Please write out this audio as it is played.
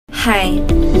Hi,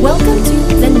 welcome to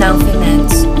The Now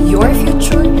Finance. Your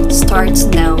future starts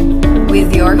now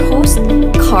with your host,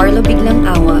 Carlo Biglang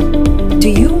Awa. Do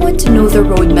you want to know the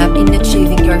roadmap in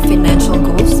achieving your financial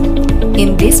goals?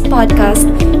 In this podcast,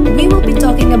 we will be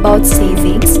talking about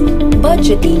savings,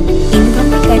 budgeting,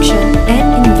 income protection,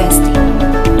 and investing.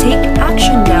 Take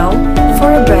action now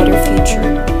for a brighter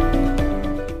future.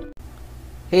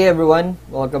 Hey everyone,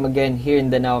 welcome again here in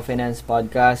the Now Finance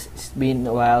Podcast. It's been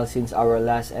a while since our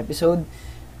last episode.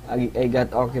 I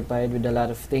got occupied with a lot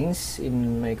of things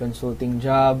in my consulting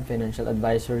job, financial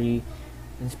advisory,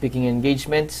 and speaking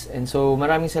engagements. And so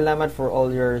maraming salamat for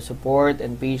all your support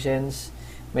and patience.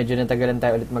 Medyo natagalan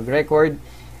tayo ulit mag-record.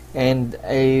 And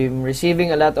I'm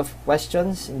receiving a lot of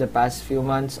questions in the past few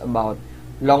months about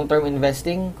long-term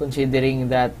investing, considering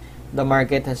that the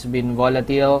market has been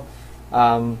volatile.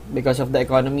 Because of the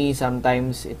economy,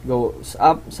 sometimes it goes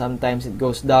up, sometimes it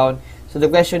goes down. So the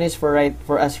question is for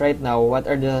us right now, what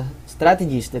are the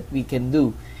strategies that we can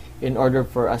do in order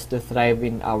for us to thrive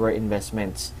in our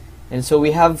investments? And so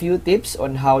we have few tips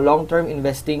on how long-term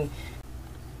investing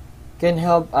can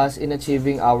help us in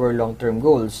achieving our long-term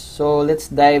goals. So let's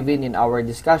dive in our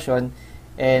discussion,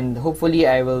 and hopefully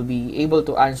I will be able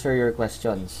to answer your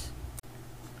questions.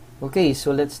 Okay,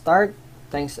 so let's start.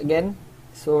 Thanks again.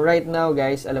 So right now,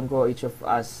 guys, alam ko each of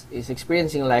us is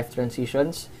experiencing life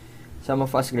transitions. Some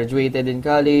of us graduated in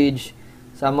college,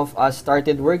 some of us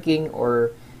started working,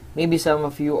 or maybe some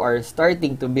of you are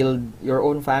starting to build your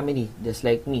own family, just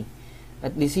like me.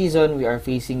 At this season, we are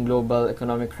facing global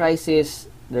economic crisis.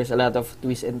 There's a lot of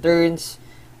twists and turns,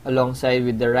 alongside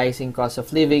with the rising cost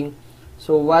of living.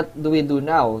 So what do we do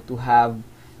now to have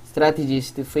strategies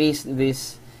to face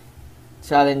these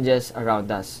challenges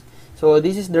around us? So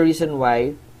this is the reason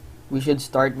why we should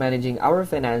start managing our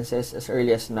finances as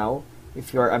early as now. If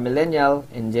you're a millennial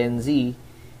and Gen Z,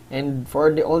 and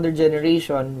for the older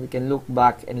generation, we can look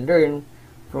back and learn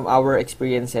from our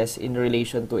experiences in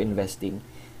relation to investing.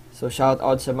 So shout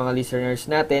out sa mga listeners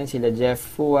natin, sila Jeff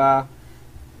Fua,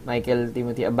 Michael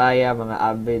Timothy Abaya,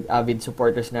 mga avid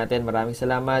supporters natin. Maraming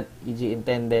salamat, EG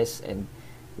Intendes, and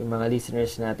yung mga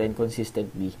listeners natin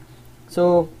consistently.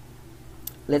 So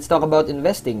let's talk about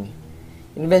investing.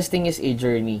 Investing is a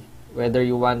journey. Whether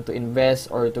you want to invest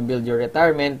or to build your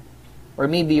retirement, or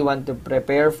maybe you want to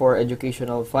prepare for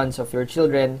educational funds of your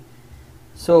children.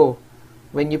 So,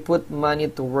 when you put money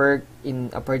to work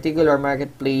in a particular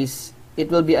marketplace,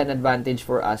 it will be an advantage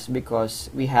for us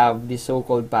because we have this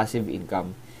so-called passive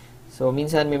income. So,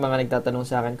 minsan may mga nagtatanong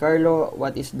sa akin, Carlo,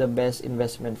 what is the best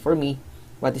investment for me?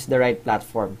 What is the right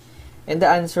platform? And the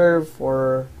answer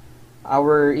for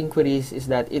our inquiries is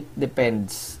that it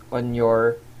depends on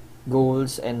your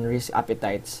goals and risk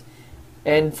appetites.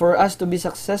 And for us to be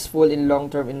successful in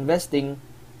long-term investing,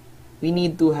 we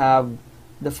need to have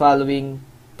the following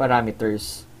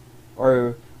parameters.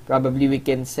 Or probably we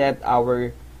can set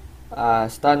our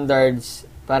standards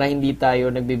para hindi tayo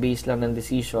nagbe-base lang ng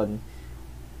decision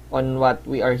on what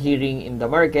we are hearing in the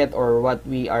market or what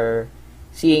we are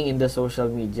seeing in the social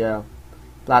media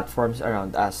platforms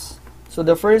around us. So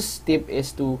the first tip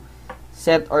is to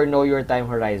set or know your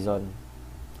time horizon.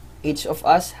 Each of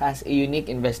us has a unique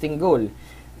investing goal.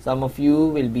 Some of you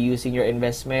will be using your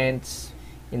investments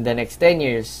in the next 10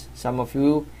 years. Some of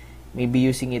you may be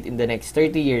using it in the next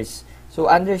 30 years.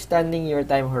 So understanding your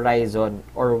time horizon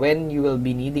or when you will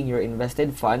be needing your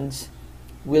invested funds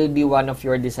will be one of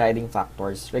your deciding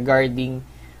factors regarding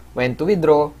when to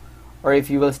withdraw or if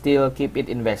you will still keep it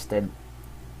invested.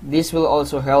 This will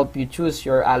also help you choose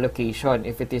your allocation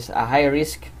if it is a high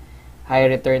risk, high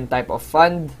return type of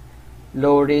fund,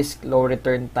 low risk, low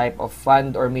return type of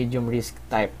fund, or medium risk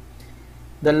type.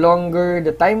 The longer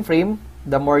the time frame,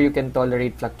 the more you can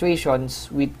tolerate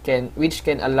fluctuations which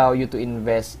can allow you to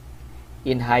invest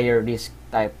in higher risk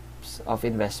types of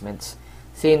investments.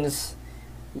 Since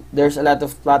there's a lot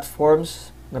of platforms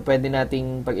na pwede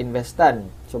nating pag-investan.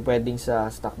 So pwedeng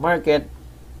sa stock market,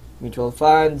 mutual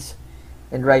funds,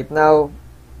 and right now,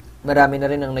 marami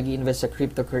na rin ang nag-i-invest sa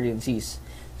cryptocurrencies.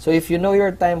 So, if you know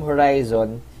your time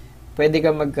horizon, pwede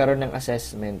kang magkaroon ng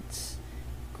assessments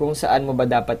kung saan mo ba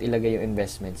dapat ilagay yung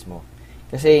investments mo.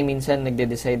 Kasi minsan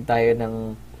nagde-decide tayo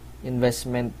ng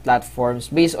investment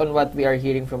platforms based on what we are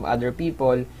hearing from other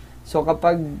people. So,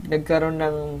 kapag nagkaroon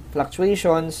ng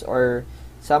fluctuations or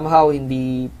somehow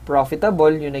hindi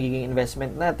profitable yung nagiging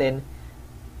investment natin,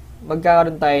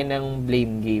 magkakaroon tayo ng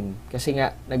blame game kasi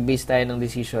nga nag-base tayo ng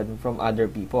decision from other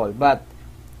people. But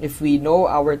if we know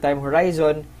our time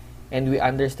horizon and we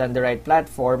understand the right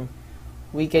platform,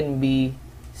 we can be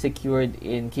secured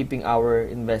in keeping our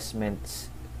investments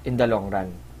in the long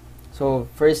run. So,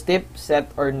 first tip,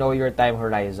 set or know your time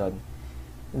horizon.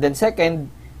 And then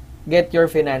second, get your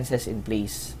finances in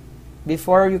place.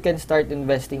 Before you can start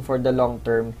investing for the long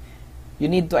term, you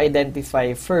need to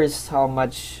identify first how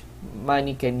much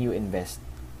money can you invest.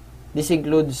 This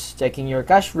includes checking your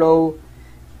cash flow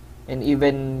and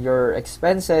even your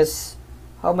expenses.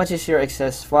 How much is your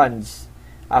excess funds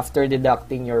after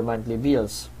deducting your monthly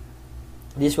bills?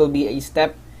 This will be a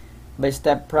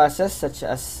step-by-step process, such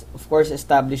as, of course,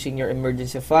 establishing your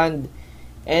emergency fund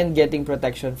and getting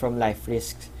protection from life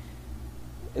risks.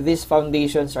 These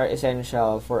foundations are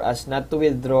essential for us not to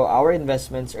withdraw our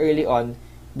investments early on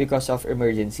because of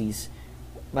emergencies.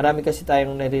 Marami kasi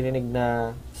tayong naririnig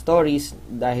na stories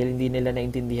dahil hindi nila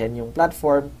naintindihan yung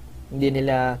platform, hindi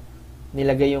nila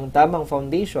nilagay yung tamang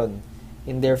foundation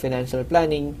in their financial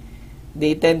planning.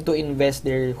 They tend to invest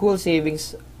their whole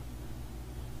savings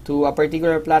to a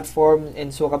particular platform,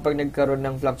 and so kapag nagkaroon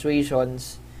ng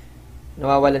fluctuations,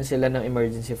 nawawalan sila ng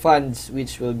emergency funds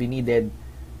which will be needed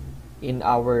in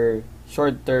our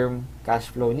short-term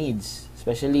cash flow needs,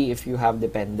 especially if you have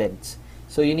dependents.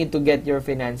 So, you need to get your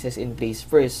finances in place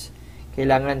first.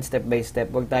 Kailangan step by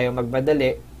step. Huwag tayo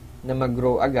magmadali na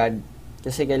mag-grow agad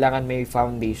kasi kailangan may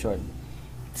foundation.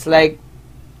 It's like,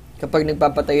 kapag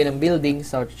nagpapatayo ng building,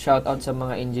 shout out sa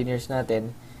mga engineers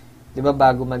natin, di ba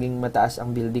bago maging mataas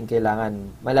ang building,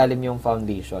 kailangan malalim yung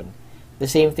foundation. The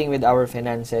same thing with our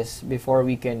finances. Before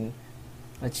we can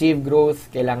achieve growth,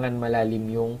 kailangan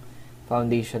malalim yung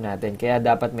foundation natin. Kaya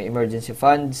dapat may emergency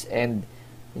funds and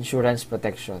insurance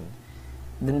protection.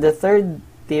 Then the third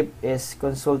tip is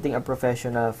consulting a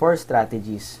professional for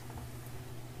strategies.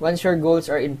 Once your goals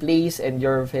are in place and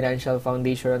your financial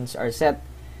foundations are set,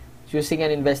 choosing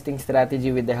an investing strategy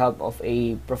with the help of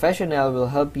a professional will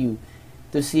help you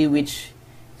to see which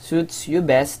suits you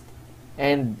best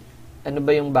and ano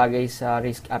ba yung bagay sa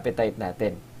risk appetite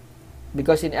natin.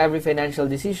 Because in every financial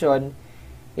decision,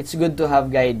 it's good to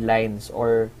have guidelines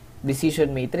or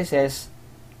decision matrices,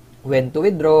 when to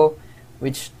withdraw,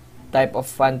 which type of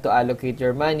fund to allocate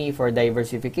your money for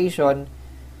diversification.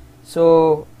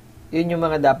 So, yun yung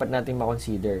mga dapat nating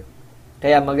makonsider.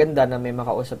 Kaya maganda na may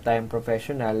makausap tayong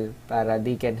professional para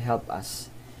they can help us.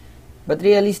 But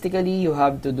realistically, you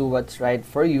have to do what's right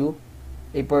for you,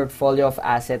 a portfolio of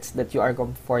assets that you are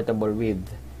comfortable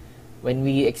with. When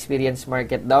we experience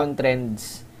market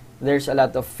downtrends, there's a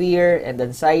lot of fear and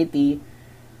anxiety,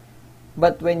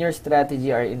 but when your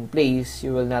strategy are in place,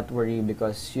 you will not worry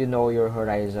because you know your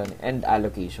horizon and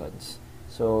allocations.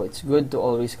 So, it's good to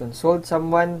always consult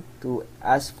someone to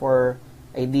ask for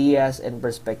ideas and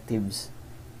perspectives.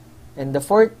 And the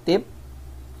fourth tip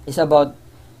is about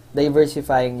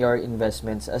diversifying your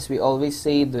investments. As we always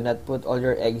say, do not put all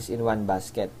your eggs in one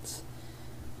basket.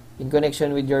 In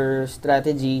connection with your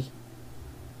strategy,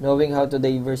 knowing how to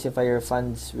diversify your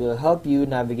funds will help you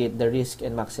navigate the risk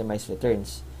and maximize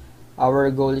returns.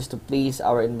 Our goal is to place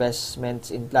our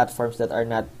investments in platforms that are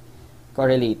not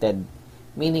correlated,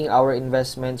 meaning our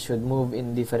investments should move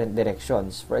in different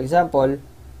directions. For example,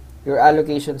 your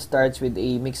allocation starts with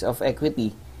a mix of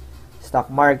equity, stock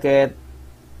market,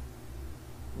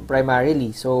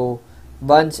 primarily. So,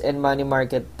 bonds and money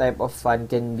market type of fund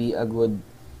can be a good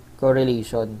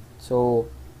correlation. So,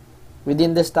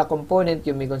 within the stock component,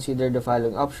 you may consider the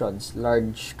following options: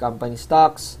 large company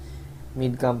stocks,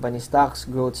 mid-company stocks,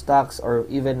 growth stocks, or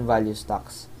even value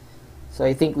stocks. So,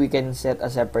 I think we can set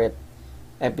a separate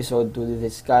episode to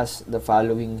discuss the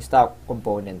following stock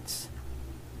components.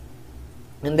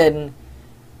 And then,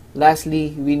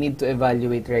 lastly, we need to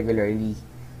evaluate regularly.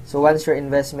 So, once your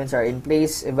investments are in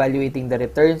place, evaluating the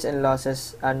returns and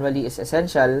losses annually is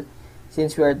essential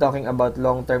since we are talking about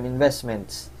long-term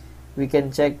investments. We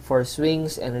can check for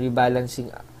swings and rebalancing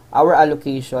our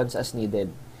allocations as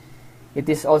needed. It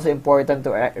is also important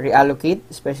to reallocate,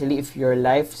 especially if your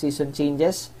life season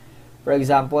changes. For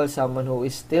example, someone who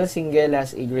is still single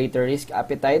has a greater risk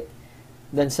appetite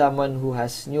than someone who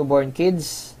has newborn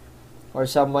kids or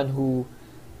someone who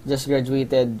just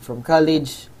graduated from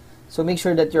college. So make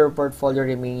sure that your portfolio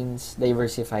remains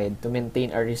diversified to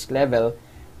maintain a risk level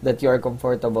that you are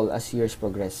comfortable as years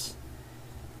progress.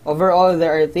 Overall,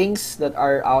 there are things that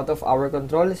are out of our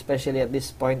control, especially at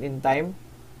this point in time.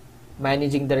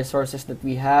 Managing the resources that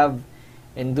we have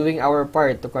and doing our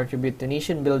part to contribute to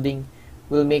nation building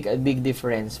will make a big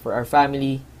difference for our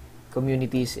family,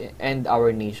 communities, and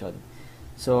our nation.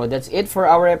 So that's it for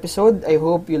our episode. I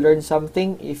hope you learned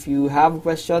something. If you have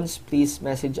questions, please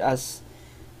message us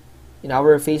in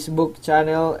our Facebook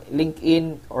channel,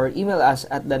 LinkedIn, or email us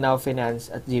at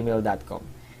thenowfinance@gmail.com.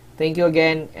 Thank you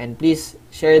again, and please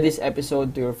share this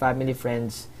episode to your family,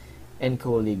 friends, and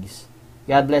colleagues.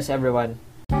 God bless everyone.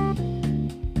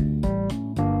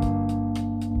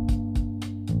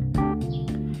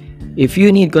 If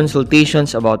you need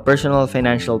consultations about personal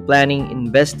financial planning,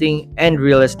 investing, and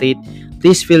real estate,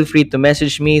 please feel free to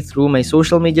message me through my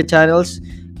social media channels,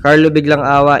 Carlo Biglang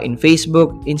Awa in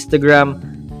Facebook, Instagram,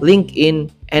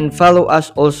 LinkedIn, and follow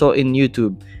us also in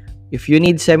YouTube. If you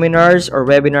need seminars or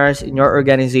webinars in your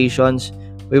organizations,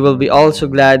 we will be also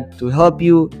glad to help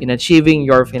you in achieving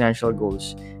your financial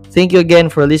goals. Thank you again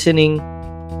for listening.